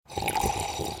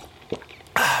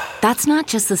That's not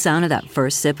just the sound of that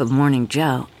first sip of Morning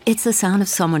Joe. It's the sound of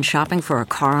someone shopping for a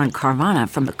car on Carvana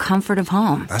from the comfort of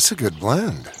home. That's a good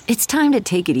blend. It's time to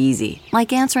take it easy,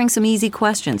 like answering some easy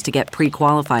questions to get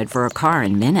pre-qualified for a car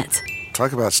in minutes.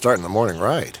 Talk about starting the morning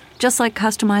right. Just like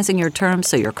customizing your terms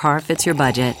so your car fits your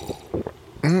budget.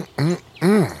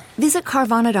 Visit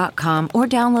Carvana.com or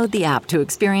download the app to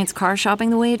experience car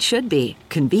shopping the way it should be.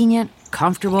 Convenient,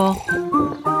 comfortable.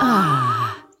 Ah.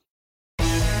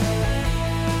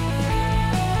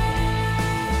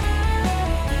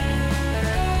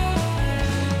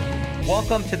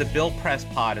 Welcome to the Bill Press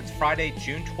Pod. It's Friday,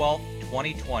 June 12th,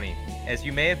 2020. As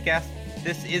you may have guessed,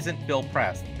 this isn't Bill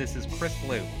Press. This is Chris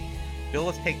Liu. Bill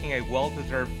is taking a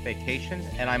well-deserved vacation,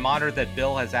 and I'm honored that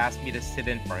Bill has asked me to sit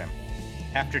in for him.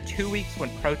 After 2 weeks when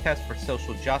protests for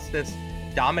social justice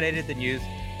dominated the news,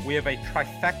 we have a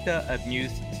trifecta of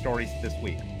news stories this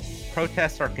week.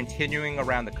 Protests are continuing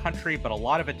around the country, but a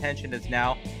lot of attention is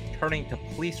now turning to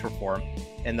police reform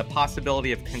and the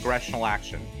possibility of congressional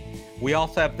action. We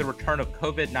also have the return of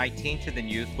COVID-19 to the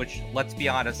news, which, let's be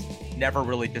honest, never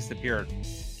really disappeared.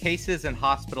 Cases and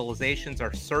hospitalizations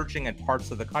are surging in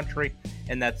parts of the country,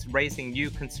 and that's raising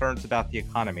new concerns about the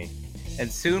economy.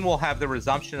 And soon we'll have the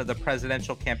resumption of the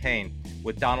presidential campaign,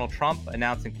 with Donald Trump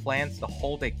announcing plans to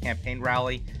hold a campaign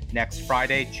rally next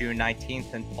Friday, June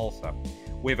 19th in Tulsa.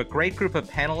 We have a great group of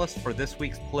panelists for this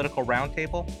week's political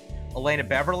roundtable. Elena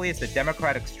Beverly is a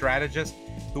Democratic strategist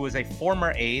who was a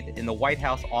former aide in the White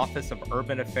House Office of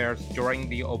Urban Affairs during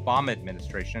the Obama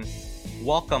administration.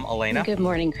 Welcome, Elena. Good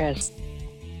morning, Chris.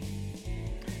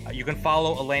 You can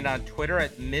follow Elena on Twitter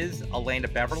at Ms. Elena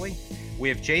Beverly. We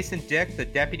have Jason Dick, the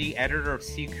deputy editor of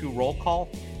CQ Roll Call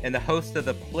and the host of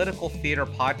the Political Theater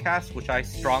podcast, which I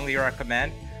strongly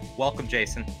recommend. Welcome,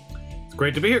 Jason. It's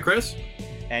great to be here, Chris.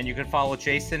 And you can follow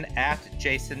Jason at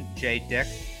Jason J. Dick.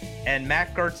 And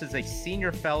Matt Gertz is a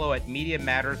senior fellow at Media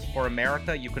Matters for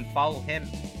America. You can follow him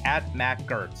at Matt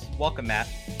Gertz. Welcome, Matt.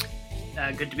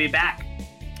 Good to be back.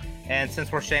 And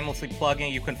since we're shamelessly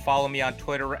plugging, you can follow me on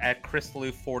Twitter at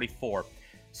ChrisLou44.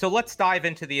 So let's dive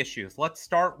into the issues. Let's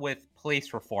start with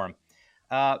police reform.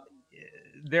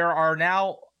 There are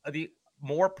now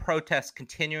more protests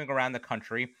continuing around the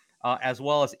country, as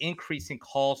well as increasing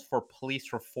calls for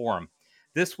police reform.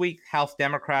 This week, House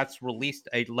Democrats released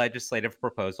a legislative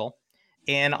proposal.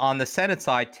 And on the Senate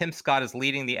side, Tim Scott is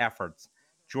leading the efforts.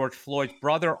 George Floyd's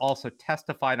brother also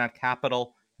testified on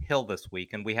Capitol Hill this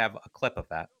week, and we have a clip of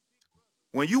that.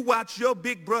 When you watch your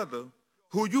big brother,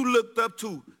 who you looked up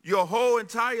to your whole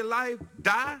entire life,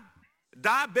 die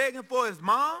begging for his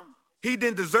mom, he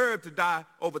didn't deserve to die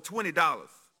over $20.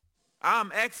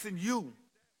 I'm asking you,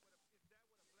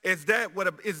 is that what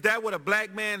a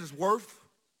black man is worth?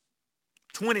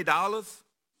 $20?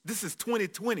 This is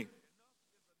 2020.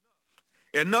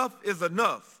 Enough is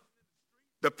enough.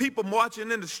 The people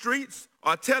marching in the streets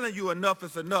are telling you enough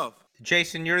is enough.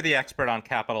 Jason, you're the expert on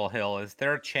Capitol Hill. Is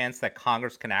there a chance that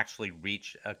Congress can actually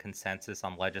reach a consensus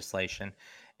on legislation?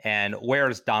 And where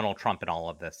is Donald Trump in all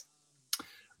of this?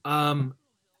 On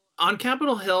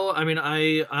Capitol Hill, I mean,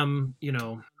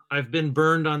 I've been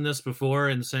burned on this before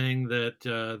in saying that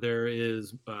there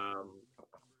is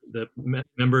that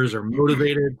members are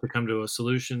motivated to come to a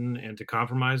solution and to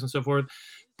compromise and so forth.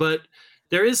 But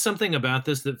there is something about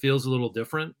this that feels a little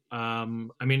different.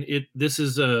 This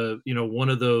is one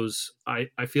of those,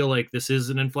 I feel like this is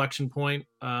an inflection point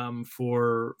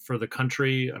for the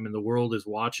country. I mean, the world is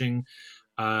watching.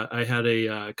 I had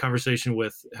a conversation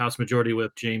with House Majority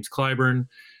Whip James Clyburn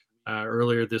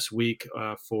earlier this week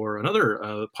for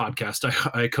another podcast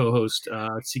I co-host,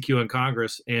 CQ on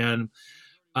Congress. And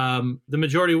the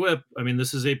Majority Whip, I mean,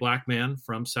 this is a black man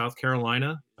from South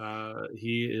Carolina.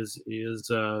 He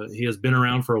has been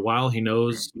around for a while. He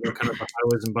knows kind of the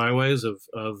highways and byways of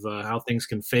how things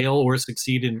can fail or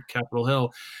succeed in Capitol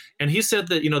Hill. And he said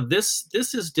that,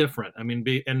 this is different. I mean,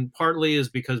 and partly is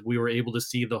because we were able to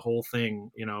see the whole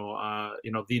thing,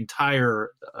 the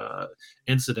entire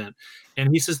incident. And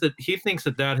he says that he thinks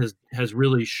that has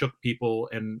really shook people,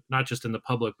 and not just in the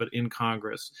public, but in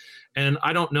Congress. And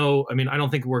I don't know. I mean, I don't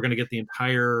think we're going to get the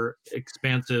entire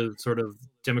expansive sort of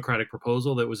Democratic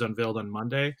proposal that was unveiled on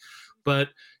Monday. But,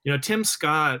 Tim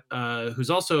Scott, who's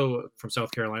also from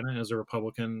South Carolina as a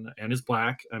Republican and is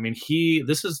black. I mean,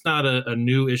 this is not a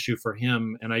new issue for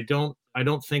him. And I don't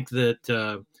think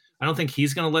that I don't think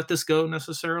he's going to let this go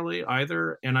necessarily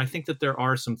either. And I think that there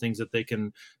are some things that they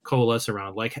can coalesce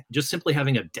around, like just simply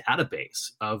having a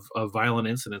database of violent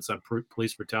incidents on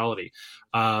police brutality,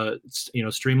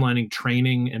 streamlining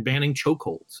training and banning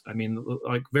chokeholds. I mean,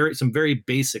 like some very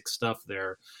basic stuff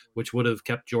there, which would have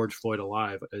kept George Floyd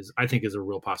alive, I think is a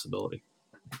real possibility.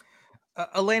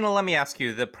 Elena, let me ask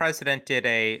you. The president did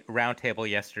a roundtable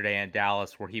yesterday in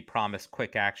Dallas where he promised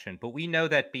quick action, but we know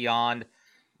that beyond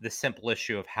the simple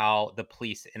issue of how the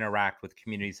police interact with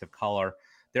communities of color,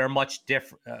 there are much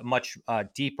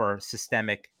deeper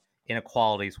systemic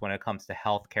inequalities when it comes to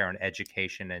healthcare and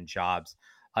education and jobs.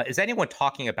 Is anyone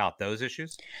talking about those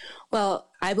issues? Well,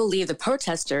 I believe the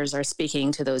protesters are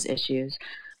speaking to those issues.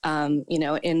 In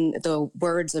the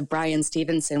words of Brian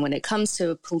Stevenson, when it comes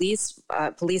to police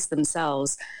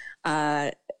themselves,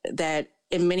 that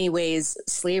in many ways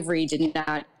slavery did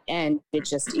not end; it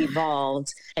just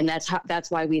evolved, and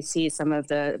that's why we see some of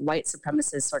the white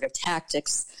supremacist sort of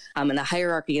tactics and the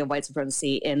hierarchy of white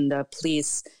supremacy in the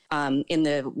police, in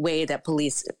the way that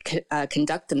police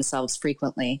conduct themselves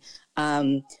frequently.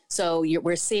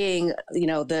 We're seeing,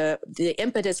 the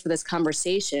impetus for this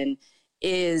conversation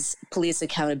is police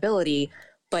accountability,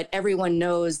 but everyone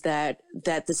knows that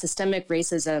the systemic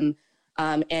racism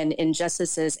and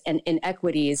injustices and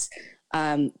inequities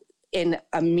in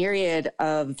a myriad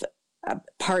of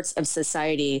parts of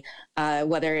society,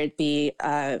 whether it be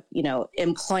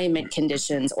employment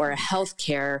conditions or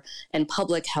healthcare and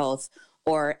public health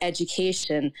or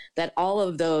education, that all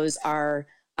of those are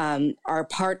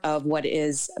part of what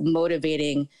is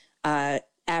motivating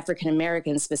African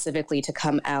Americans specifically to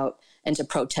come out and to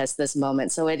protest this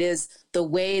moment. So it is the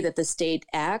way that the state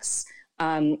acts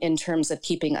in terms of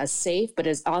keeping us safe, but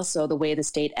is also the way the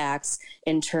state acts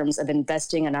in terms of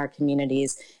investing in our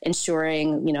communities,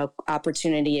 ensuring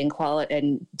opportunity and quality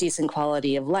and decent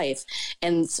quality of life.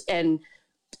 And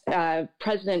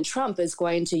President Trump is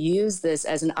going to use this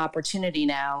as an opportunity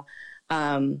now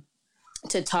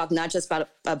to talk not just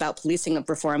about policing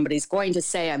reform, but he's going to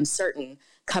say, I'm certain,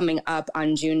 coming up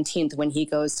on Juneteenth when he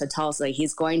goes to Tulsa,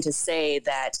 he's going to say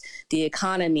that the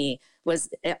economy was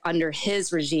under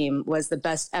his regime was the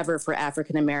best ever for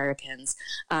African Americans.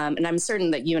 And I'm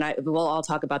certain that you and I will all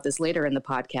talk about this later in the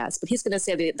podcast, but he's going to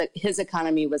say that his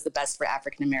economy was the best for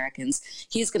African Americans.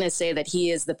 He's going to say that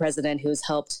he is the president who's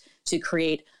helped to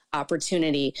create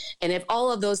opportunity. And if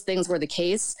all of those things were the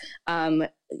case,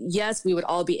 yes, we would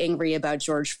all be angry about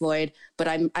George Floyd, but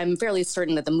I'm fairly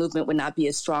certain that the movement would not be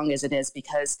as strong as it is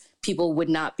because people would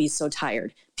not be so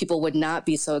tired. People would not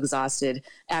be so exhausted.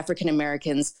 African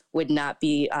Americans would not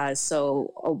be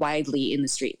so widely in the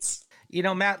streets.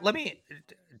 Matt, let me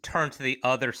turn to the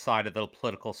other side of the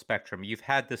political spectrum. You've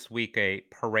had this week a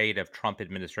parade of Trump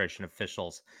administration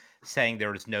officials saying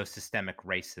there is no systemic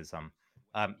racism.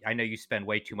 I know you spend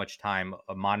way too much time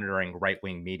monitoring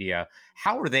right-wing media.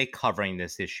 How are they covering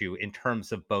this issue in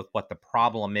terms of both what the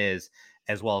problem is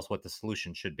as well as what the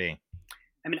solution should be?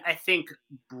 I mean, I think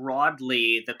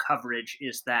broadly the coverage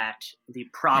is that the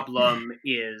problem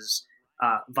is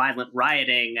violent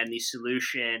rioting and the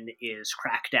solution is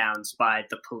crackdowns by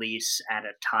the police and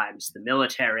at times the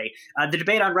military. The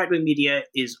debate on right-wing media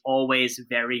is always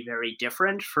very, very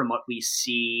different from what we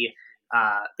see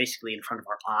basically in front of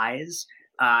our eyes.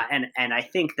 And I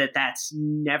think that that's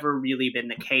never really been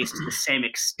the case to the same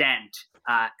extent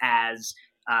as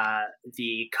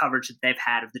the coverage that they've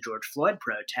had of the George Floyd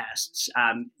protests.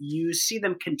 You see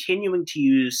them continuing to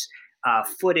use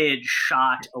footage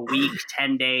shot a week,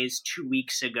 10 days, 2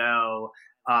 weeks ago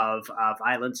of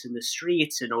violence in the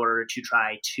streets in order to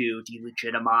try to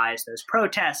delegitimize those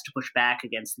protests, to push back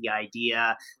against the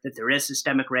idea that there is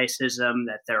systemic racism,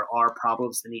 that there are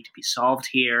problems that need to be solved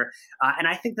here. And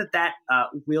I think that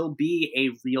will be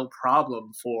a real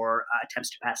problem for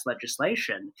attempts to pass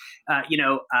legislation.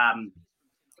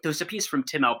 There was a piece from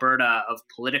Tim Alberta of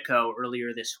Politico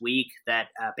earlier this week that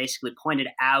basically pointed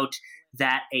out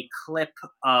that a clip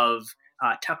of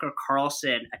Tucker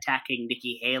Carlson attacking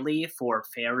Nikki Haley for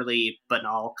fairly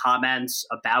banal comments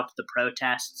about the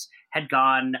protests had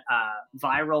gone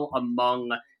viral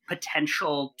among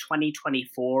potential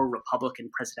 2024 Republican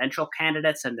presidential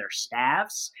candidates and their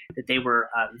staffs, that they were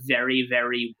very,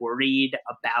 very worried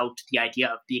about the idea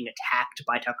of being attacked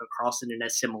by Tucker Carlson in a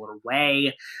similar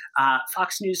way.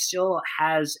 Fox News still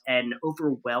has an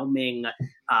overwhelming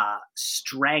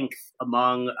strength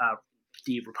among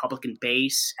the Republican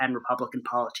base and Republican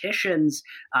politicians,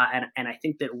 and I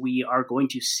think that we are going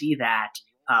to see that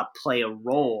play a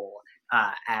role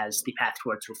as the path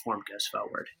towards reform goes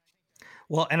forward.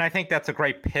 Well, and I think that's a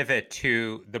great pivot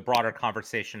to the broader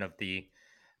conversation of the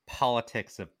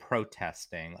politics of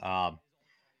protesting.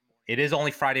 It is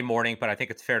only Friday morning, but I think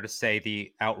it's fair to say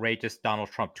the outrageous Donald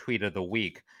Trump tweet of the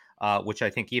week, which I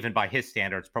think even by his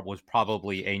standards was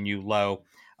probably a new low,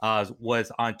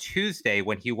 was on Tuesday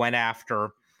when he went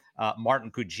after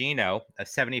Martin Gugino, a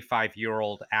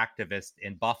 75-year-old activist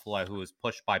in Buffalo who was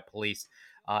pushed by police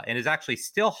and is actually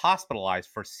still hospitalized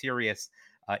for serious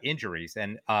injuries.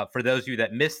 And for those of you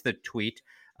that missed the tweet,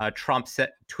 Trump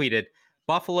tweeted,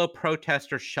 Buffalo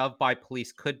protester shoved by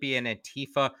police could be an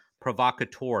Antifa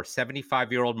provocateur.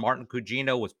 75-year-old Martin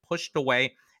Gugino was pushed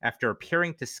away after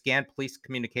appearing to scan police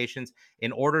communications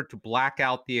in order to black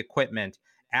out the equipment.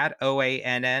 At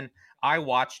OANN, I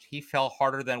watched. He fell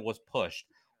harder than was pushed.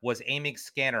 Was aiming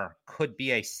scanner could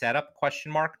be a setup? ?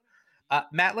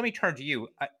 Matt, let me turn to you.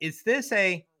 Is this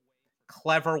a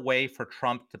clever way for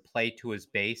Trump to play to his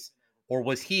base, or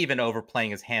was he even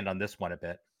overplaying his hand on this one a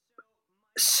bit?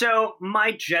 So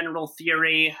my general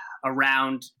theory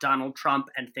around Donald Trump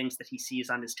and things that he sees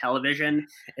on his television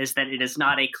is that it is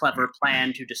not a clever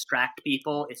plan to distract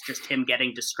people. It's just him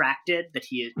getting distracted, that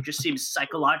he just seems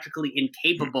psychologically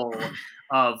incapable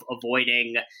of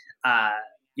avoiding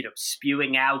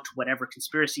spewing out whatever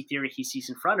conspiracy theory he sees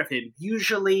in front of him.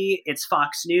 Usually it's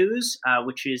Fox News,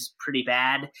 which is pretty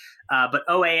bad. But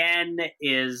OAN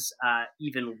is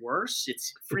even worse.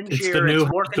 It's fringier,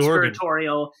 it's more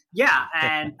conspiratorial. Yeah,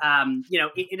 and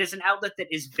it is an outlet that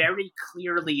is very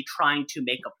clearly trying to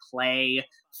make a play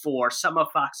for some of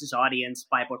Fox's audience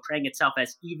by portraying itself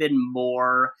as even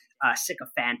more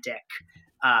sycophantic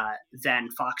than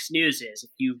Fox News is.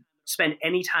 If you spend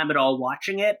any time at all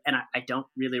watching it, and I don't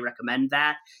really recommend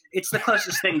that, it's the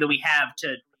closest thing that we have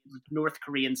to North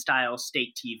Korean style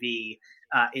state TV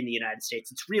in the United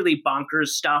States. It's really bonkers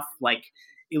stuff, like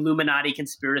Illuminati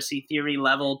conspiracy theory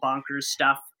level bonkers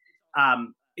stuff.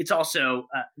 It's also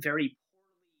very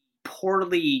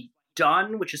poorly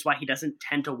done, which is why he doesn't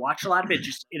tend to watch a lot of it.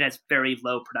 It has very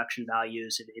low production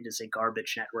values. It is a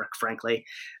garbage network, frankly,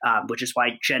 which is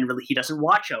why generally he doesn't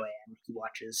watch OAN. He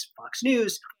watches Fox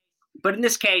News. But in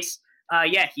this case,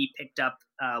 he picked up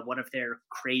one of their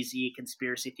crazy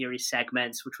conspiracy theory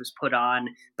segments, which was put on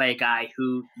by a guy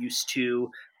who used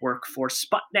to work for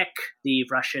Sputnik, the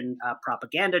Russian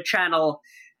propaganda channel,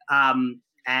 and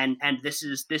this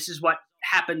is what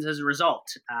happens as a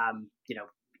result.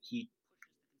 He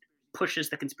pushes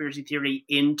the conspiracy theory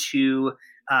into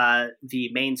the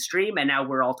mainstream, and now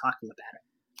we're all talking about it.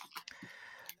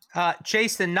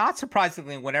 Jason, not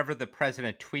surprisingly, whenever the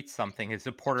president tweets something, his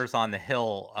supporters on the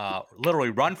Hill literally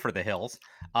run for the hills.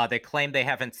 They claim they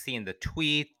haven't seen the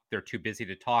tweet. They're too busy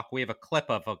to talk. We have a clip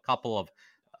of a couple of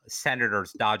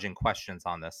senators dodging questions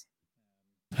on this.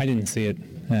 I didn't see it,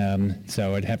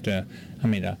 so I'd have to.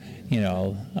 I'm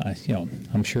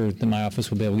sure that my office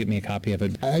will be able to get me a copy of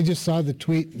it. I just saw the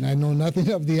tweet, and I know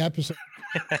nothing of the episode.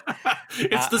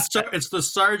 It's the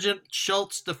Sergeant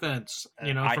Schultz defense,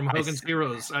 from Hogan's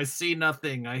Heroes. I see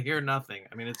nothing, I hear nothing.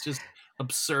 I mean, it's just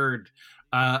absurd.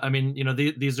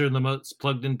 These are the most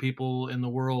plugged in people in the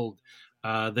world.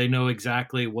 They know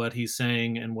exactly what he's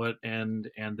saying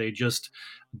and they just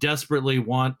desperately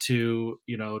want to,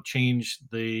 change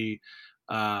the,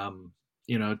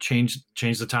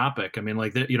 change the topic. I mean,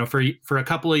 for a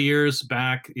couple of years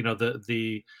back,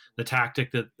 the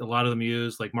tactic that a lot of them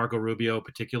use, like Marco Rubio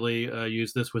particularly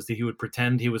used this, was that he would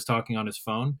pretend he was talking on his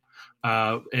phone,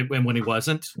 and when he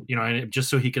wasn't, and just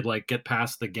so he could get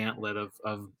past the gauntlet of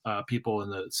people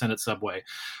in the Senate subway.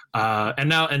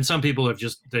 And some people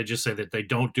they just say that they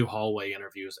don't do hallway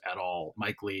interviews at all.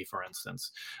 Mike Lee, for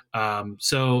instance.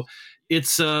 So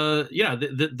it's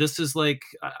this is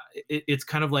it's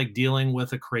kind of like dealing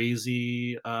with a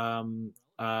crazy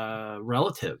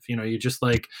relative. You just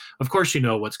of course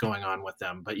what's going on with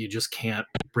them, but you just can't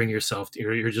bring yourself to,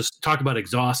 you're just talk about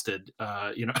exhausted.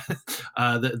 The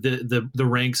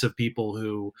ranks of people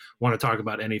who want to talk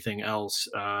about anything else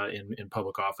in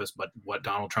public office, but what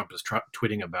Donald Trump is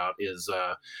tweeting about is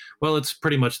it's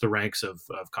pretty much the ranks of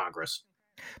Congress.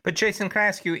 But Jason, can I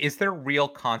ask you, is there real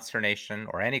consternation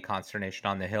or any consternation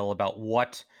on the Hill about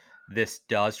what this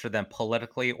does for them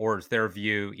politically, or is their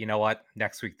view,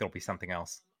 next week there'll be something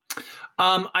else?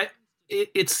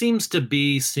 It seems to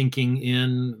be sinking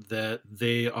in that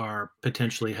they are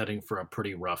potentially heading for a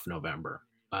pretty rough November.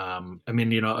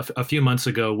 A few months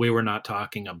ago, we were not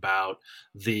talking about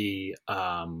the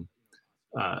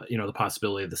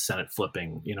possibility of the Senate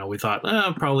flipping. We thought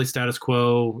probably status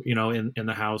quo, in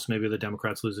the House. Maybe the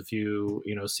Democrats lose a few,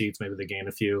 seats. Maybe they gain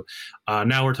a few.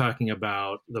 Now we're talking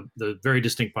about the very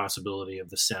distinct possibility of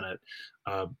the Senate,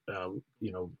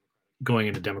 going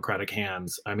into Democratic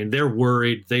hands. I mean, they're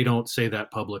worried. They don't say that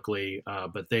publicly,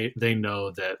 but they know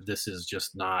that this is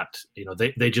just not,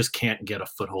 they just can't get a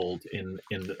foothold in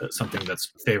something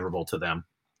that's favorable to them.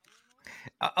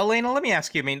 Elena, let me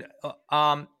ask you,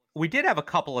 we did have a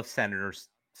couple of senators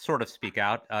sort of speak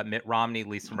out, Mitt Romney,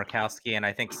 Lisa Murkowski, and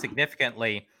I think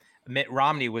significantly, Mitt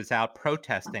Romney was out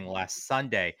protesting last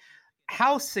Sunday.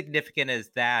 How significant is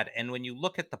that? And when you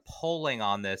look at the polling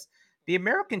on this, the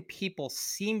American people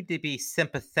seem to be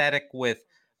sympathetic with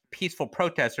peaceful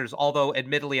protesters, although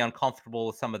admittedly uncomfortable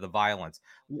with some of the violence.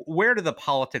 Where do the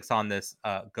politics on this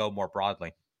go more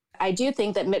broadly? I do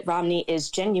think that Mitt Romney is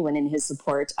genuine in his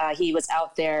support. He was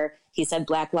out there. He said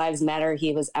Black Lives Matter.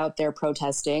 He was out there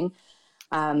protesting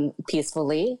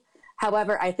peacefully.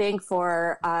 However, I think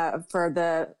for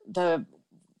the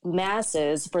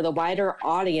masses, for the wider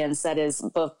audience that is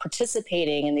both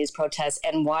participating in these protests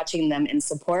and watching them in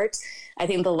support, I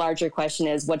think the larger question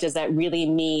is, what does that really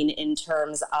mean in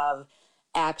terms of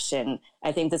action?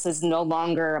 I think this is no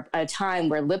longer a time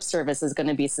where lip service is going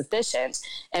to be sufficient.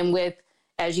 And with,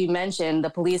 as you mentioned, the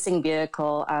policing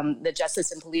vehicle, the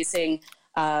Justice and Policing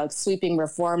sweeping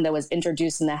reform that was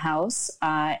introduced in the House,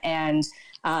 and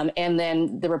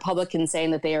then the Republicans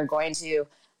saying that they are going to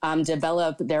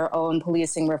develop their own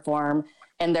policing reform,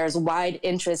 and there's wide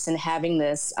interest in having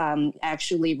this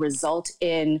actually result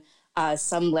in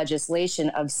some legislation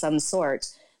of some sort,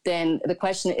 then the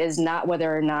question is not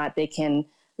whether or not they can,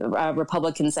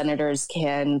 Republican senators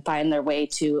can find their way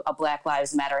to a Black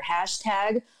Lives Matter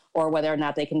hashtag, or whether or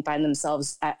not they can find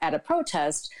themselves at a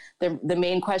protest. The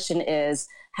main question is,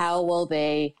 how will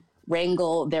they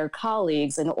wrangle their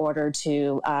colleagues in order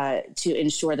to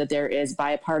ensure that there is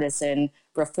bipartisan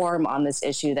reform on this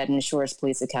issue that ensures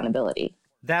police accountability?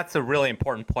 That's a really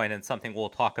important point and something we'll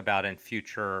talk about in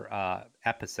future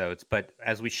episodes. But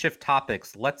as we shift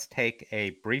topics, let's take a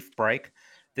brief break.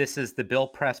 This is the Bill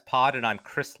Press Pod, and I'm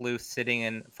Chris Liu sitting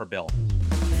in for Bill.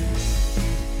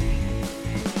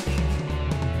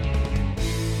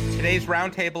 Today's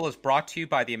Roundtable is brought to you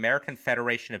by the American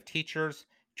Federation of Teachers.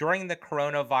 During the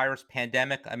coronavirus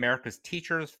pandemic, America's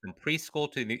teachers from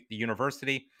preschool to the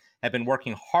university have been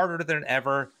working harder than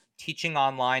ever, teaching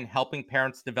online, helping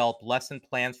parents develop lesson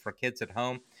plans for kids at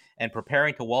home, and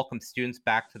preparing to welcome students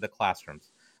back to the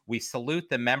classrooms. We salute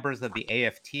the members of the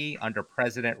AFT under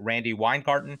President Randy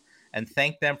Weingarten and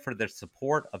thank them for their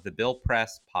support of the Bill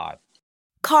Press Pod.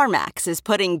 CarMax is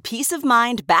putting peace of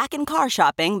mind back in car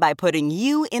shopping by putting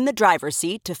you in the driver's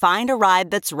seat to find a ride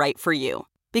that's right for you.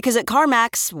 Because at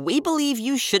CarMax, we believe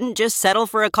you shouldn't just settle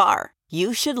for a car.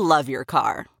 You should love your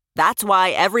car. That's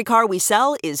why every car we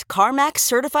sell is CarMax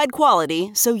certified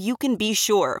quality, so you can be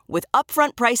sure with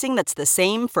upfront pricing that's the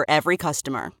same for every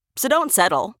customer. So don't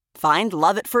settle. Find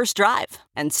love at first drive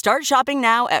and start shopping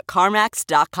now at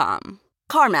CarMax.com.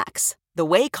 CarMax, the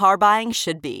way car buying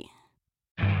should be.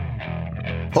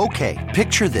 Okay,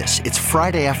 picture this. It's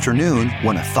Friday afternoon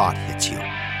when a thought hits you.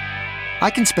 I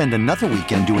can spend another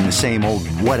weekend doing the same old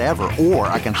whatever, or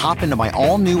I can hop into my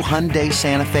all-new Hyundai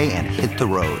Santa Fe and hit the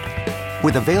road.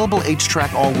 With available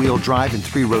H-Track all-wheel drive and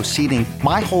 3-row seating,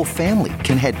 my whole family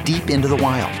can head deep into the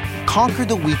wild. Conquer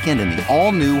the weekend in the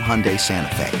all-new Hyundai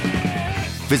Santa Fe.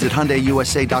 Visit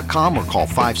HyundaiUSA.com or call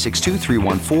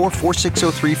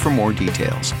 562-314-4603 for more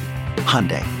details.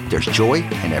 Hyundai, there's joy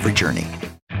in every journey.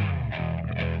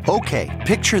 Okay,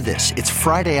 picture this. It's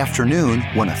Friday afternoon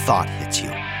when a thought hits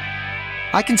you.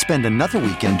 I can spend another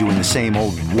weekend doing the same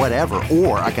old whatever,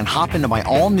 or I can hop into my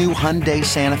all-new Hyundai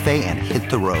Santa Fe and hit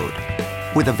the road.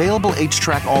 With available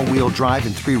H-Track all-wheel drive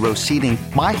and 3-row seating,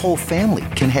 my whole family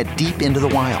can head deep into the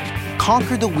wild.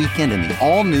 Conquer the weekend in the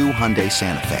all-new Hyundai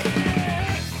Santa Fe.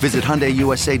 Visit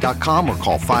HyundaiUSA.com or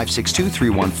call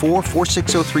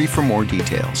 562-314-4603 for more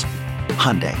details.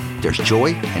 Hyundai, there's joy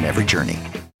in every journey.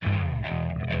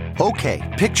 Okay,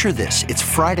 picture this. It's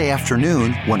Friday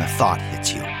afternoon when a thought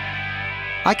hits you.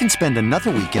 I can spend another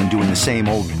weekend doing the same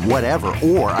old whatever,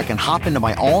 or I can hop into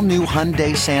my all-new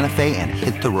Hyundai Santa Fe and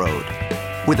hit the road.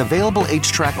 With available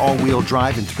H-Track all-wheel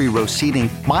drive and 3-row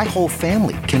seating, my whole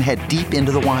family can head deep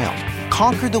into the wild.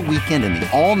 Conquer the weekend in the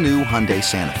all-new Hyundai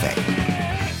Santa Fe.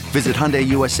 Visit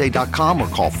HyundaiUSA.com or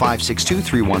call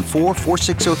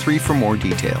 562-314-4603 for more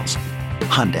details.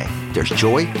 Hyundai, there's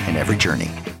joy in every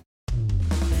journey.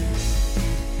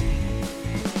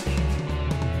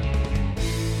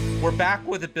 We're back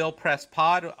with the Bill Press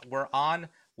Pod. We're on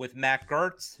with Matt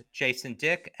Gertz, Jason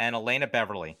Dick, and Elena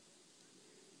Beverly.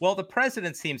 Well, the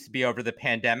president seems to be over the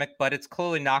pandemic, but it's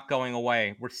clearly not going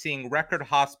away. We're seeing record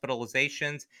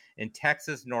hospitalizations in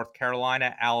Texas, North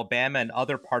Carolina, Alabama, and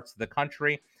other parts of the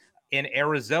country. In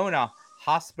Arizona,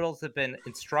 hospitals have been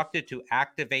instructed to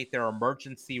activate their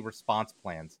emergency response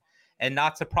plans. And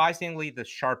not surprisingly, the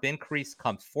sharp increase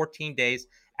comes 14 days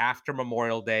after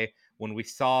Memorial Day, when we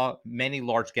saw many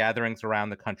large gatherings around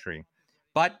the country.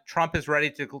 But Trump is ready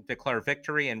to declare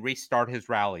victory and restart his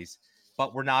rallies.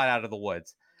 But we're not out of the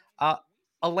woods.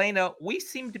 Elena, we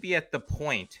seem to be at the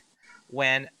point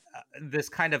when this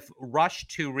kind of rush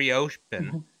to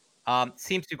reopen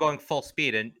seems to be going full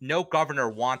speed, and no governor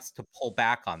wants to pull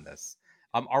back on this.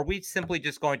 Are we simply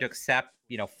just going to accept,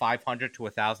 500 to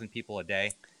 1,000 people a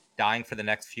day dying for the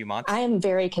next few months? I am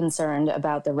very concerned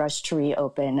about the rush to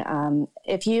reopen.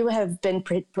 If you have been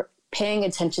paying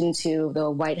attention to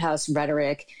the White House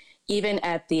rhetoric, even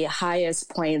at the highest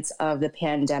points of the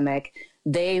pandemic,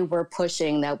 they were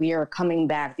pushing that we are coming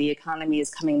back, the economy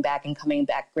is coming back and coming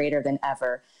back greater than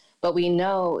ever. But we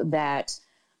know that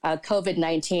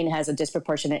COVID-19 has a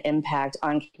disproportionate impact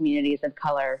on communities of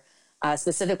color,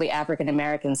 specifically African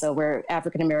Americans. So where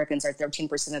African Americans are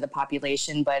 13% of the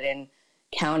population, but in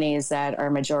counties that are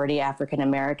majority African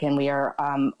American, we are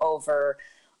over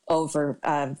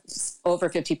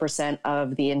 50%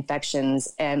 of the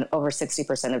infections and over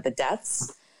 60% of the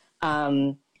deaths.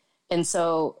 And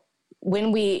so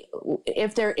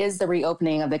if there is the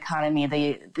reopening of the economy,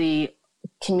 the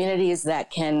communities that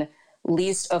can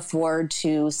least afford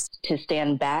to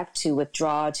stand back, to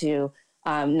withdraw, to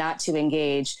not to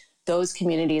engage, those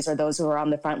communities are those who are on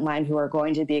the front line who are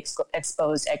going to be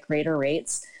exposed at greater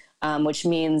rates, which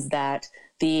means that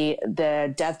the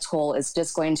death toll is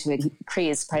just going to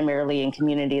increase primarily in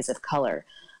communities of color.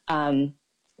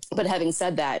 But having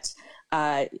said that,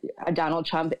 Donald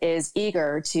Trump is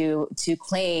eager to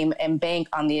claim and bank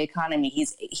on the economy.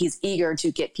 He's eager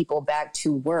to get people back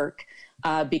to work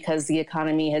because the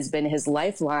economy has been his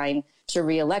lifeline to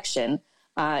reelection.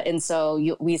 And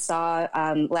so we saw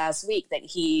last week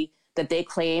that they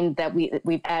claimed that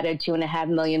we've added 2.5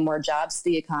 million more jobs to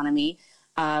the economy.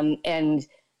 And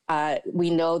we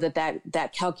know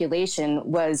that calculation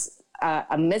was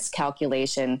a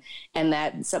miscalculation, and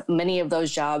that many of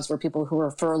those jobs were people who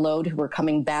were furloughed, who were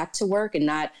coming back to work, and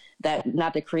not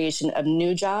the creation of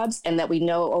new jobs. And that we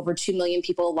know over 2 million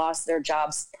people lost their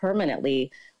jobs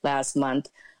permanently last month.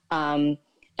 And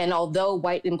although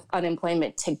white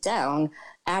unemployment ticked down,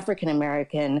 African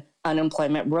American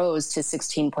unemployment rose to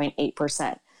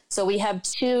 16.8%. So we have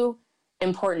two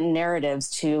important narratives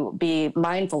to be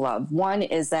mindful of. One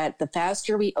is that the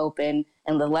faster we open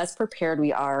and the less prepared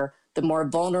we are, the more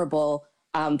vulnerable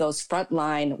those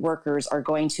frontline workers are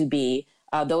going to be.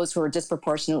 Those who are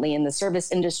disproportionately in the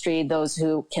service industry, those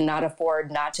who cannot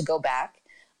afford not to go back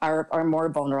are more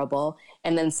vulnerable.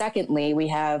 And then secondly, we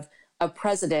have a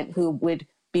president who would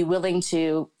be willing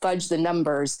to fudge the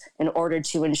numbers in order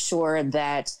to ensure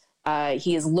that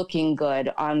he is looking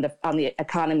good on the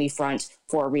economy front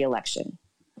for re-election.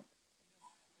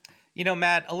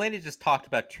 Matt, Elena just talked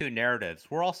about two narratives.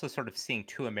 We're also sort of seeing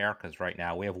two Americas right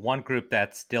now. We have one group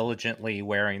that's diligently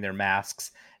wearing their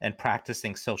masks and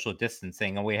practicing social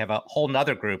distancing, and we have a whole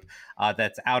nother group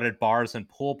that's out at bars and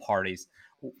pool parties.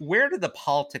 Where do the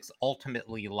politics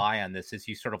ultimately lie on this as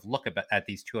you sort of look at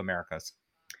these two Americas?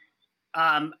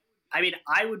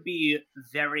 I would be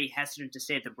very hesitant to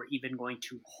say that we're even going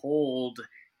to hold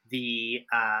the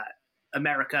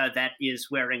America that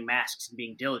is wearing masks and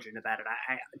being diligent about it.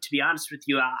 To be honest with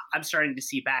you, I'm starting to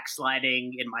see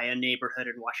backsliding in my own neighborhood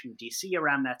in Washington, D.C.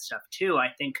 around that stuff, too. I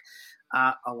think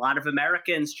a lot of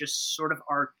Americans just sort of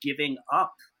are giving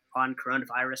up on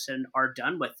coronavirus and are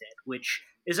done with it, which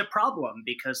is a problem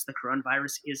because the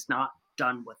coronavirus is not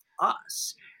done with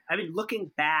us.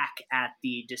 Looking back at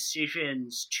the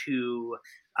decisions to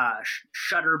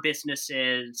shutter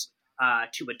businesses,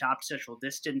 to adopt social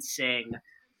distancing,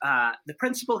 the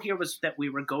principle here was that we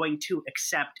were going to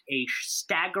accept a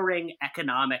staggering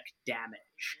economic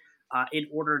damage in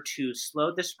order to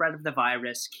slow the spread of the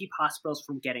virus, keep hospitals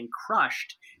from getting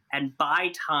crushed, and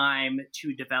buy time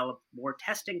to develop more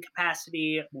testing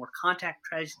capacity, more contact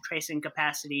tracing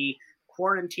capacity,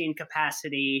 quarantine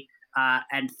capacity,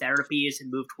 and therapies,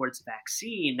 and move towards a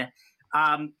vaccine.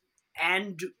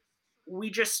 And we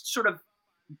just sort of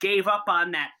gave up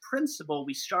on that principle.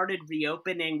 We started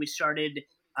reopening. We started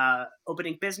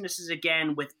opening businesses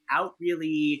again without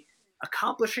really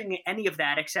accomplishing any of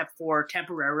that except for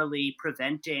temporarily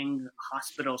preventing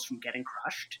hospitals from getting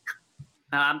crushed.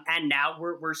 And now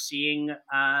we're seeing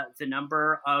the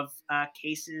number of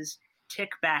cases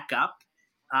tick back up.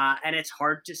 And it's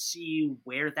hard to see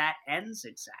where that ends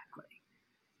exactly.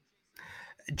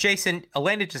 Jason,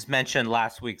 Elena just mentioned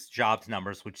last week's jobs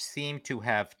numbers, which seem to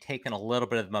have taken a little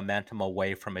bit of momentum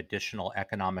away from additional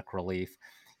economic relief.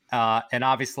 And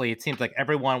obviously, it seems like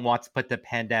everyone wants to put the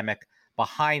pandemic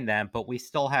behind them, but we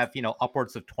still have,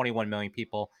 upwards of 21 million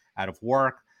people out of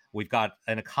work. We've got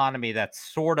an economy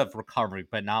that's sort of recovering,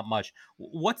 but not much.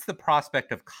 What's the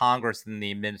prospect of Congress and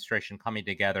the administration coming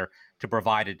together to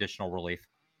provide additional relief?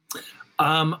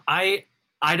 I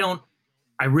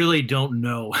I really don't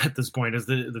know at this point is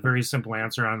the very simple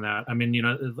answer on that. I mean,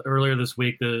 earlier this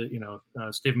week,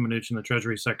 Stephen Mnuchin, the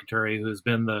Treasury Secretary, who's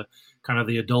been the kind of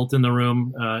the adult in the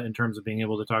room in terms of being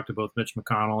able to talk to both Mitch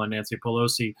McConnell and Nancy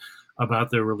Pelosi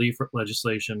about the relief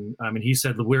legislation. I mean, he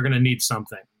said that we're going to need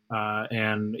something,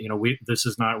 and this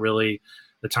is not really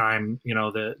the time,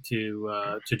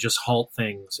 to just halt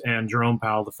things. And Jerome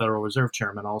Powell, the Federal Reserve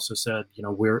Chairman, also said,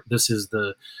 this is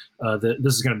going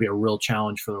to be a real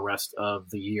challenge for the rest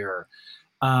of the year.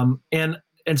 And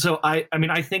so I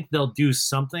think they'll do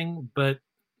something, but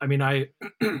I'm going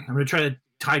to try to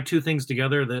tie two things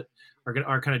together that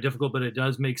are kind of difficult, but it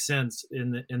does make sense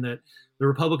in that the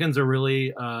Republicans are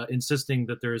really insisting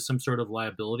that there is some sort of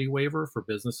liability waiver for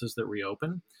businesses that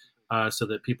reopen. So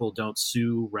that people don't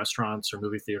sue restaurants or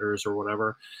movie theaters or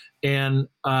whatever. And,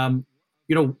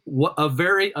 what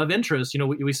of interest,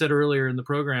 we said earlier in the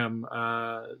program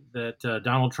that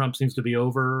Donald Trump seems to be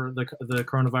over the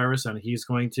coronavirus and he's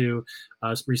going to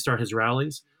restart his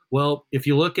rallies. Well, if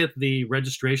you look at the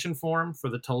registration form for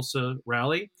the Tulsa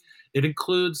rally, it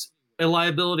includes a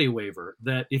liability waiver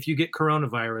that if you get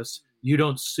coronavirus, you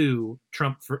don't sue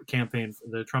Trump campaign,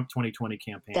 the Trump 2020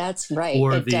 campaign. That's right.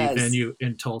 Or it the does. venue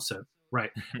in Tulsa.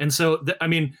 Right. And so,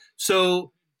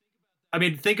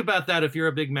 think about that if you're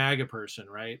a big MAGA person,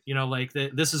 right?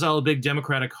 This is all a big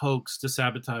Democratic hoax to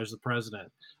sabotage the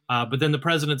president. But then the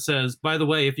president says, by the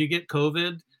way, if you get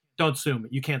COVID, don't sue me.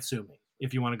 You can't sue me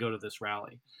if you want to go to this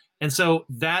rally. And so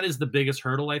that is the biggest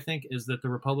hurdle, I think, is that the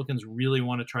Republicans really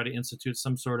want to try to institute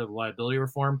some sort of liability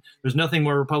reform. There's nothing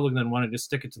more Republican than wanting to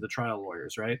stick it to the trial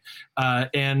lawyers, right?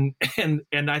 And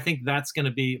I think that's going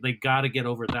to be, they got to get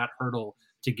over that hurdle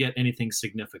to get anything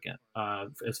significant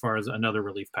as far as another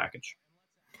relief package.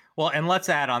 Well, and let's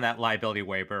add on that liability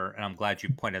waiver, and I'm glad you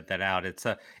pointed that out. It's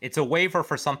a waiver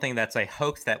for something that's a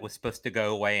hoax that was supposed to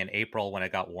go away in April when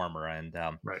it got warmer, and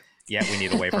right. Yeah, we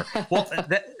need a waiver. Well,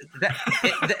 that's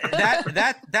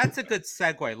a good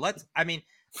segue.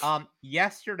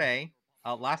 Yesterday,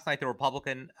 last night, the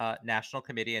Republican National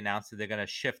Committee announced that they're going to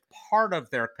shift part of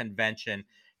their convention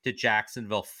to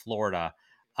Jacksonville, Florida,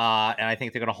 and I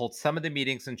think they're going to hold some of the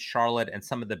meetings in Charlotte and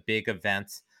some of the big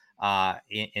events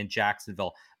in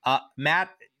Jacksonville.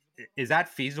 Matt, is that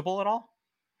feasible at all?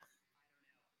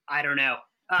 I don't know.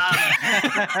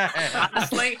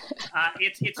 Honestly,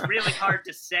 it's really hard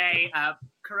to say.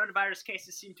 Coronavirus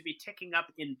cases seem to be ticking up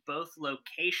in both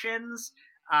locations,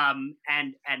 and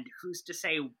who's to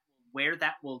say where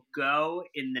that will go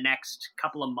in the next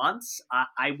couple of months?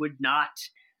 I would not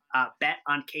bet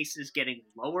on cases getting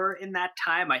lower in that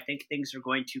time. I think things are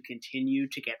going to continue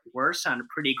to get worse on a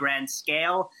pretty grand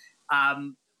scale.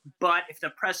 But if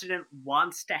the president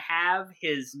wants to have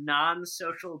his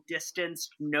non-social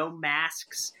distanced, no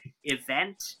masks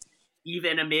event,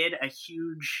 even amid a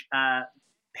huge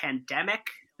pandemic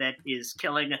that is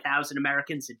killing 1,000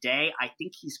 Americans a day, I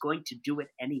think he's going to do it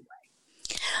anyway.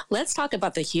 Let's talk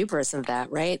about the hubris of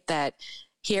that, right? That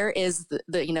here is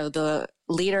the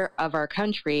leader of our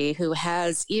country who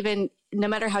has, even no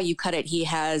matter how you cut it, he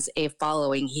has a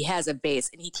following, he has a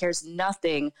base, and he cares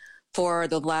nothing for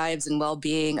the lives and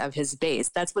well-being of his base.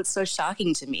 That's what's so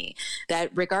shocking to me,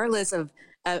 that regardless of,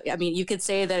 you could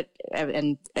say that,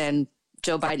 and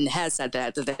Joe Biden has said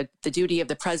that the duty of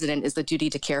the president is the duty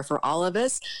to care for all of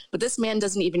us, but this man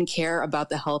doesn't even care about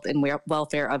the health and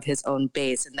welfare of his own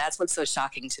base, and that's what's so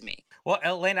shocking to me. Well,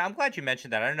 Elena, I'm glad you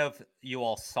mentioned that. I don't know if you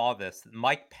all saw this.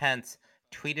 Mike Pence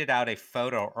tweeted out a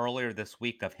photo earlier this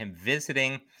week of him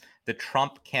visiting the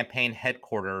Trump campaign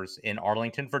headquarters in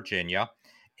Arlington, Virginia.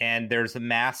 And there's a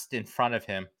mast in front of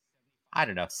him, I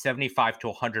don't know, 75 to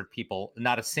 100 people,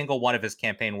 not a single one of his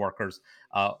campaign workers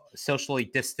socially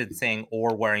distancing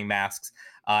or wearing masks.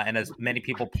 And as many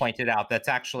people pointed out, that's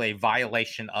actually a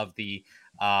violation of the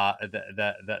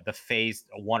phase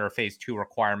 1 or phase 2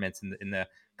 requirements in the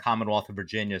Commonwealth of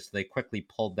Virginia. So they quickly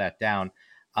pulled that down.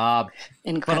 But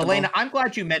Elena, I'm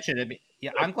glad you mentioned it. Yeah,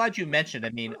 I'm glad you mentioned.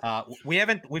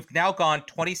 We've now gone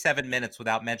 27 minutes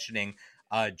without mentioning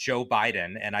Joe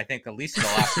Biden. And I think at least in the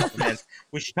last couple of minutes,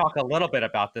 we should talk a little bit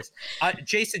about this.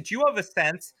 Jason, do you have a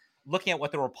sense, looking at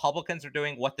what the Republicans are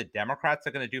doing, what the Democrats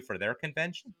are going to do for their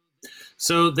convention?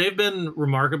 So they've been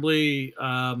remarkably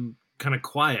kind of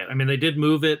quiet. I mean, they did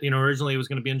move it, originally it was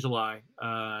going to be in July,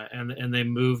 and they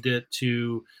moved it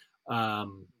to,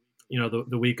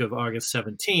 the week of August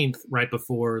 17th, right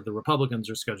before the Republicans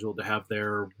are scheduled to have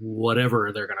their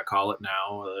whatever they're going to call it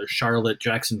now, Charlotte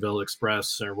Jacksonville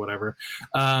Express or whatever.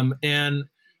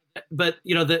 But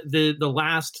the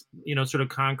last sort of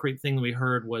concrete thing that we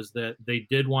heard was that they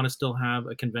did want to still have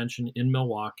a convention in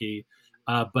Milwaukee,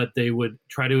 but they would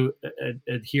try to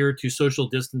adhere to social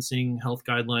distancing health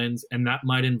guidelines, and that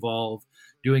might involve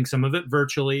doing some of it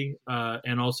virtually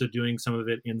and also doing some of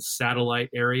it in satellite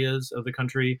areas of the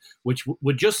country, which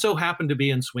would just so happen to be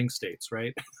in swing states,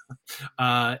 right?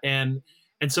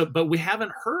 And so, but we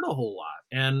haven't heard a whole lot,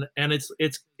 and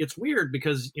it's weird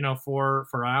because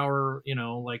for our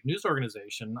like news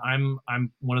organization, I'm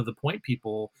one of the point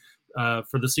people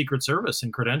for the Secret Service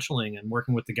and credentialing and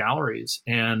working with the galleries,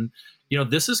 and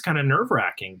this is kind of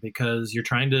nerve-wracking because you're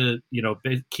trying to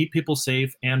keep people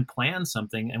safe and plan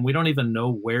something, and we don't even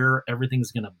know where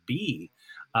everything's going to be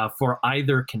for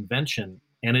either convention,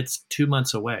 and it's 2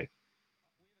 months away.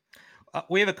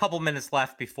 We have a couple minutes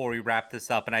left before we wrap this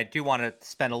up, and I do want to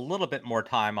spend a little bit more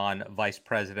time on Vice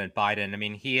President Biden. I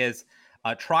mean, he has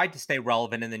tried to stay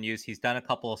relevant in the news. He's done a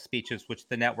couple of speeches, which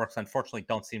the networks unfortunately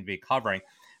don't seem to be covering,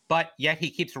 but yet he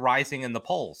keeps rising in the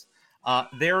polls.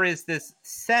 There is this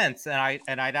sense, and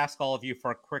I'd ask all of you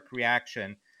for a quick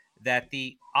reaction, that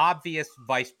the obvious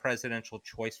vice presidential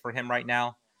choice for him right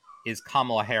now is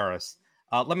Kamala Harris.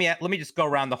 Let me just go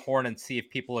around the horn and see if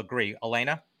people agree.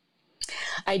 Elena?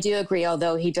 I do agree,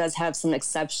 although he does have some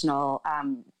exceptional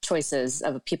choices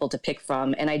of people to pick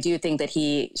from. And I do think that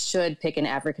he should pick an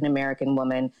African-American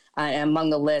woman. Among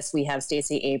the list, we have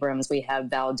Stacey Abrams, we have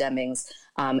Val Demings,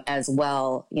 as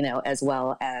well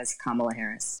as Kamala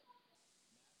Harris.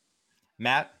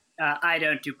 Matt? I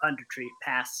don't do punditry.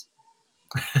 Pass.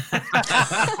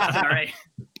 Sorry.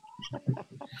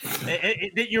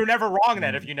 You're never wrong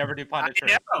then if you never do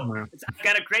punditry. I know. I've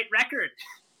got a great record.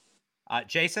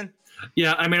 Jason?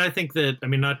 Yeah, I mean, I think that,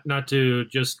 not to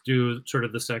just do sort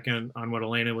of the second on what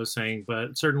Elena was saying,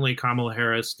 but certainly Kamala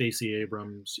Harris, Stacey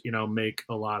Abrams, make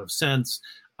a lot of sense.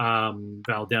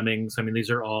 Val Demings, I mean, these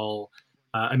are all,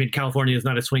 California is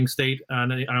not a swing state.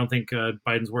 And I don't think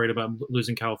Biden's worried about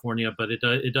losing California, but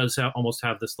it does almost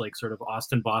have this like sort of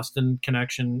Austin-Boston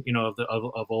connection,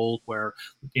 of old, where,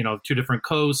 two different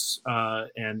coasts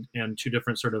and two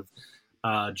different sort of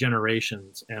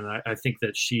generations, and I think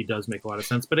that she does make a lot of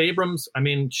sense. But Abrams, I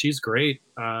mean, she's great,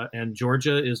 and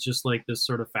Georgia is just like this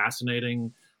sort of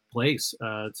fascinating place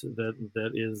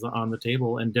that is on the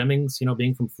table. And Demings,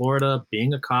 being from Florida,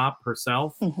 being a cop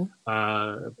herself in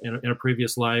a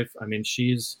previous life, I mean,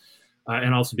 she's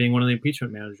and also being one of the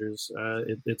impeachment managers.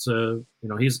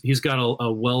 He's got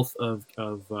a wealth of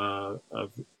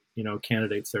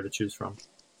candidates there to choose from.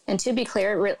 And to be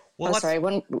clear, one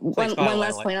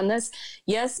last point on this.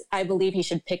 Yes, I believe he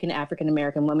should pick an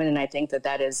African-American woman, and I think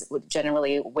that is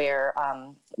generally where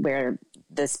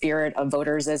the spirit of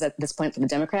voters is at this point for the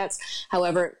Democrats.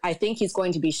 However, I think he's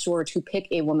going to be sure to pick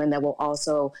a woman that will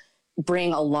also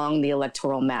bring along the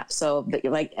electoral map. So,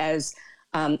 like as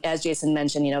Jason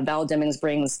mentioned, Val Demings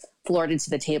brings Florida to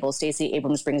the table. Stacey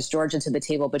Abrams brings Georgia to the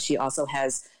table, but she also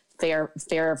has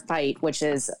fair fight, which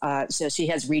is so she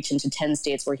has reach into 10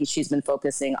 states where she's been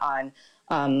focusing on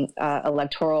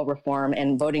electoral reform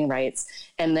and voting rights.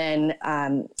 And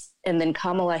then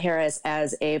Kamala Harris,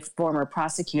 as a former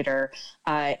prosecutor,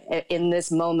 in this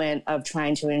moment of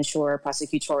trying to ensure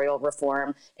prosecutorial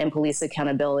reform and police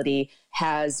accountability,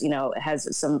 has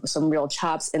some real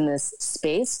chops in this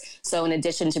space. So in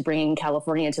addition to bringing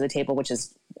California to the table, which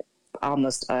is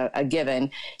almost a given,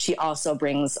 she also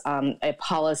brings a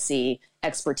policy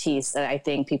expertise that I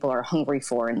think people are hungry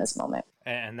for in this moment.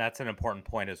 And that's an important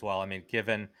point as well. I mean,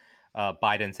 given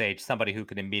Biden's age, somebody who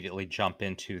can immediately jump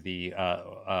into the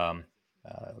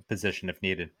position if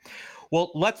needed.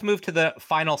 Well, let's move to the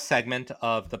final segment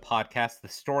of the podcast, the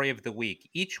story of the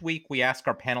week. Each week, we ask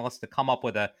our panelists to come up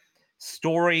with a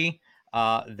story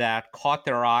that caught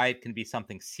their eye. It can be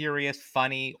something serious,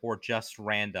 funny, or just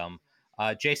random.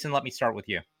 Jason, let me start with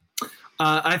you.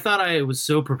 I thought I was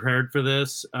so prepared for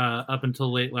this up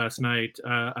until late last night.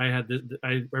 I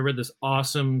read this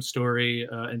awesome story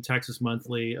in Texas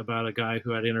Monthly about a guy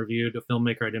who a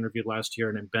filmmaker I'd interviewed last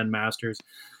year named Ben Masters.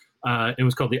 It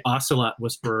was called The Ocelot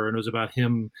Whisperer, and it was about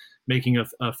him making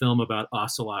a film about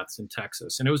ocelots in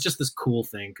Texas. And it was just this cool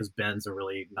thing because Ben's a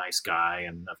really nice guy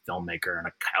and a filmmaker and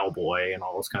a cowboy and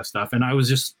all this kind of stuff. And that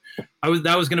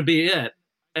was going to be it.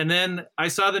 And then I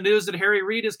saw the news that Harry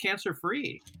Reid is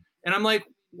cancer-free. And I'm like,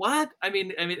 what? I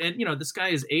mean, this guy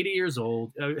is 80 years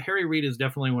old. Harry Reid is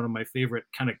definitely one of my favorite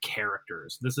kind of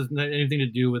characters. This isn't anything to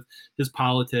do with his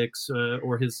politics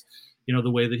or his,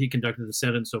 the way that he conducted the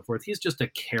Senate and so forth. He's just a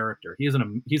character.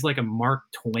 He's like a Mark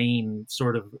Twain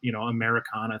sort of,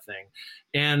 Americana thing.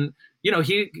 And,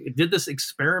 he did this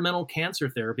experimental cancer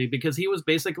therapy because he was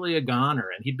basically a goner,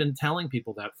 and he'd been telling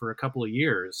people that for a couple of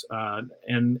years.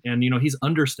 And he's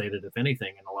understated, if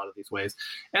anything, in a lot of these ways.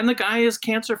 And the guy is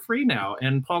cancer-free now.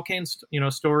 And Paul Kane's,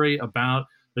 story about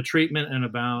the treatment and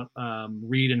about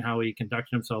Reed and how he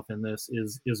conducted himself in this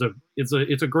is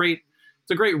a great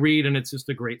read, and it's just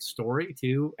a great story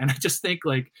too. And I just think,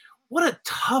 like, what a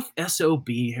tough SOB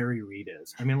Harry Reid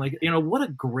is. I mean, like, what a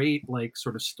great, like,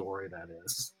 sort of story that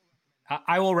is.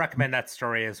 I will recommend that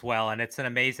story as well, and it's an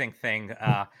amazing thing.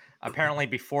 Apparently,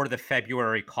 before the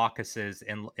February caucuses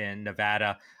in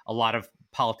Nevada, a lot of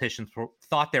politicians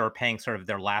thought they were paying sort of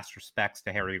their last respects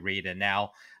to Harry Reid, and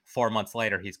now 4 months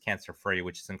later, he's cancer-free,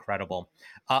 which is incredible.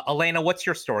 Elena, what's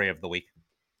your story of the week?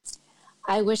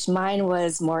 I wish mine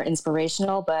was more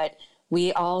inspirational, but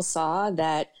we all saw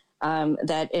that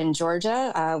in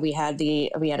Georgia we had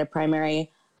a primary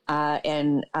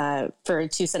for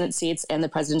 2 Senate seats and the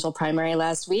presidential primary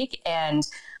last week, and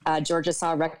Georgia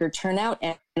saw record turnout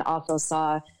and also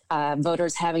saw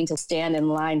voters having to stand in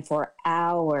line for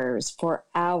hours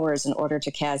in order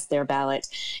to cast their ballot.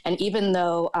 And even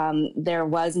though there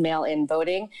was mail-in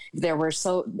voting,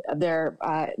 that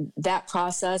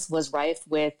process was rife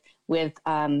with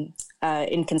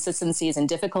inconsistencies and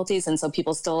difficulties, and so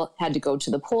people still had to go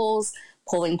to the polls.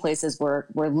 Polling places were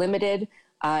limited,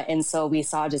 and so we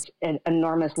saw just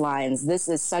enormous lines. This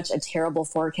is such a terrible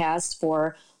forecast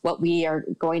for what we are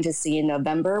going to see in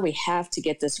November. We have to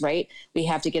get this right. We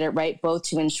have to get it right, both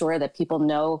to ensure that people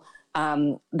know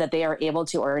that they are able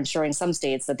to, or ensuring some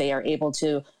states that they are able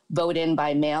to vote in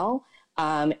by mail,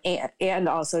 and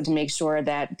also to make sure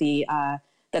that the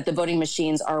voting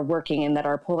machines are working and that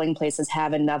our polling places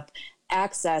have enough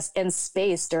access and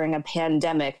space during a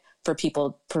pandemic for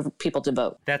people to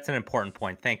vote. That's an important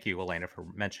point. Thank you, Elena, for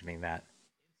mentioning that.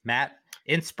 Matt,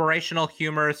 inspirational,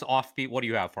 humorous, offbeat, what do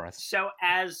you have for us? So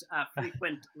as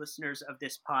frequent listeners of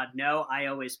this pod know, I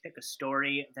always pick a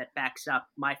story that backs up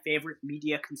my favorite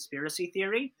media conspiracy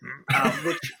theory,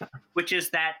 which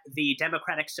is that the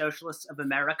Democratic Socialists of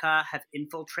America have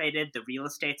infiltrated the real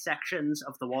estate sections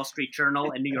of the Wall Street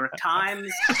Journal and New York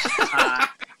Times,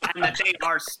 and that they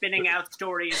are spinning out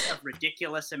stories of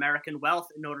ridiculous American wealth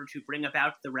in order to bring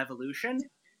about the revolution.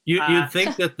 You'd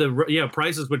think that the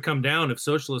prices would come down if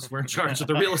socialists were in charge of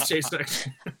the real estate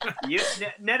section.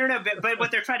 No. But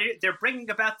what they're trying to do, they're bringing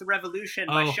about the revolution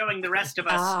by showing the rest of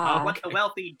us what the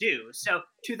wealthy do. So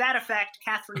to that effect,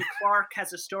 Catherine Clark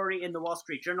has a story in the Wall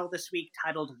Street Journal this week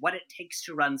titled "What It Takes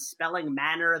to Run Spelling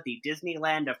Manor, the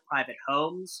Disneyland of Private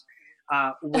Homes,"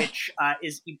 which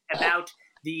is about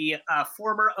the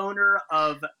former owner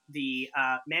of the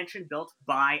mansion built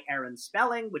by Aaron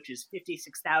Spelling, which is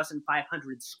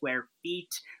 56,500 square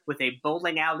feet, with a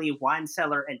bowling alley, wine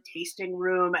cellar, and tasting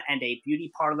room, and a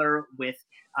beauty parlor with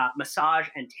massage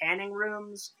and tanning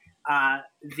rooms. I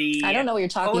don't know what you're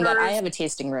talking about. I have a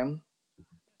tasting room.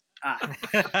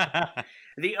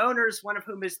 The owners, one of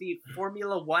whom is the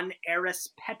Formula One heiress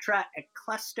Petra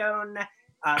Ecclestone,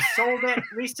 sold it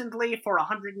recently for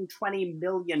 $120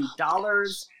 million,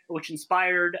 which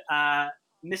inspired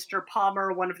Mr.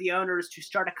 Palmer, one of the owners, to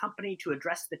start a company to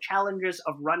address the challenges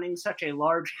of running such a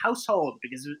large household,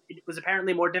 because it was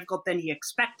apparently more difficult than he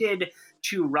expected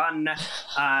to run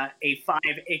a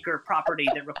 5-acre property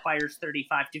that requires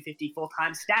 35 to 50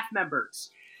 full-time staff members.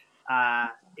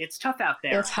 It's tough out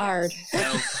there. It's hard.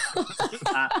 So,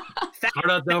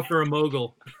 hard out there for a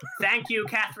mogul. Thank you,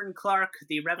 Catherine Clark.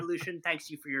 The revolution thanks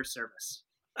you for your service.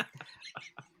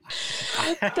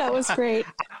 That was great.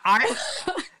 I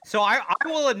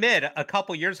will admit, a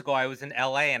couple years ago, I was in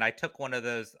LA and I took one of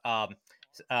those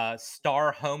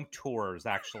star home tours,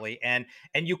 actually, and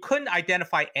you couldn't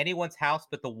identify anyone's house,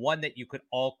 but the one that you could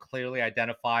all clearly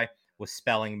identify was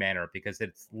Spelling Manor, because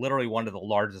it's literally one of the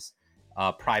largest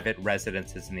private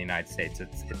residences in the United States.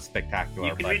 It's spectacular.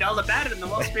 You can read all about it in the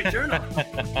Wall Street Journal.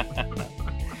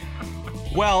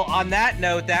 Well, on that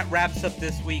note, that wraps up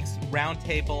this week's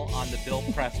Roundtable on the Bill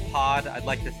Press Pod. I'd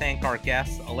like to thank our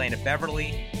guests, Elena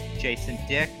Beverly, Jason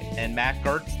Dick, and Matt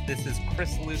Gertz. This is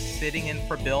Chris Luce sitting in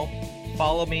for Bill.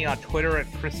 Follow me on Twitter at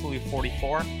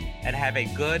ChrisLu44, and have a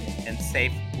good and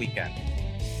safe weekend.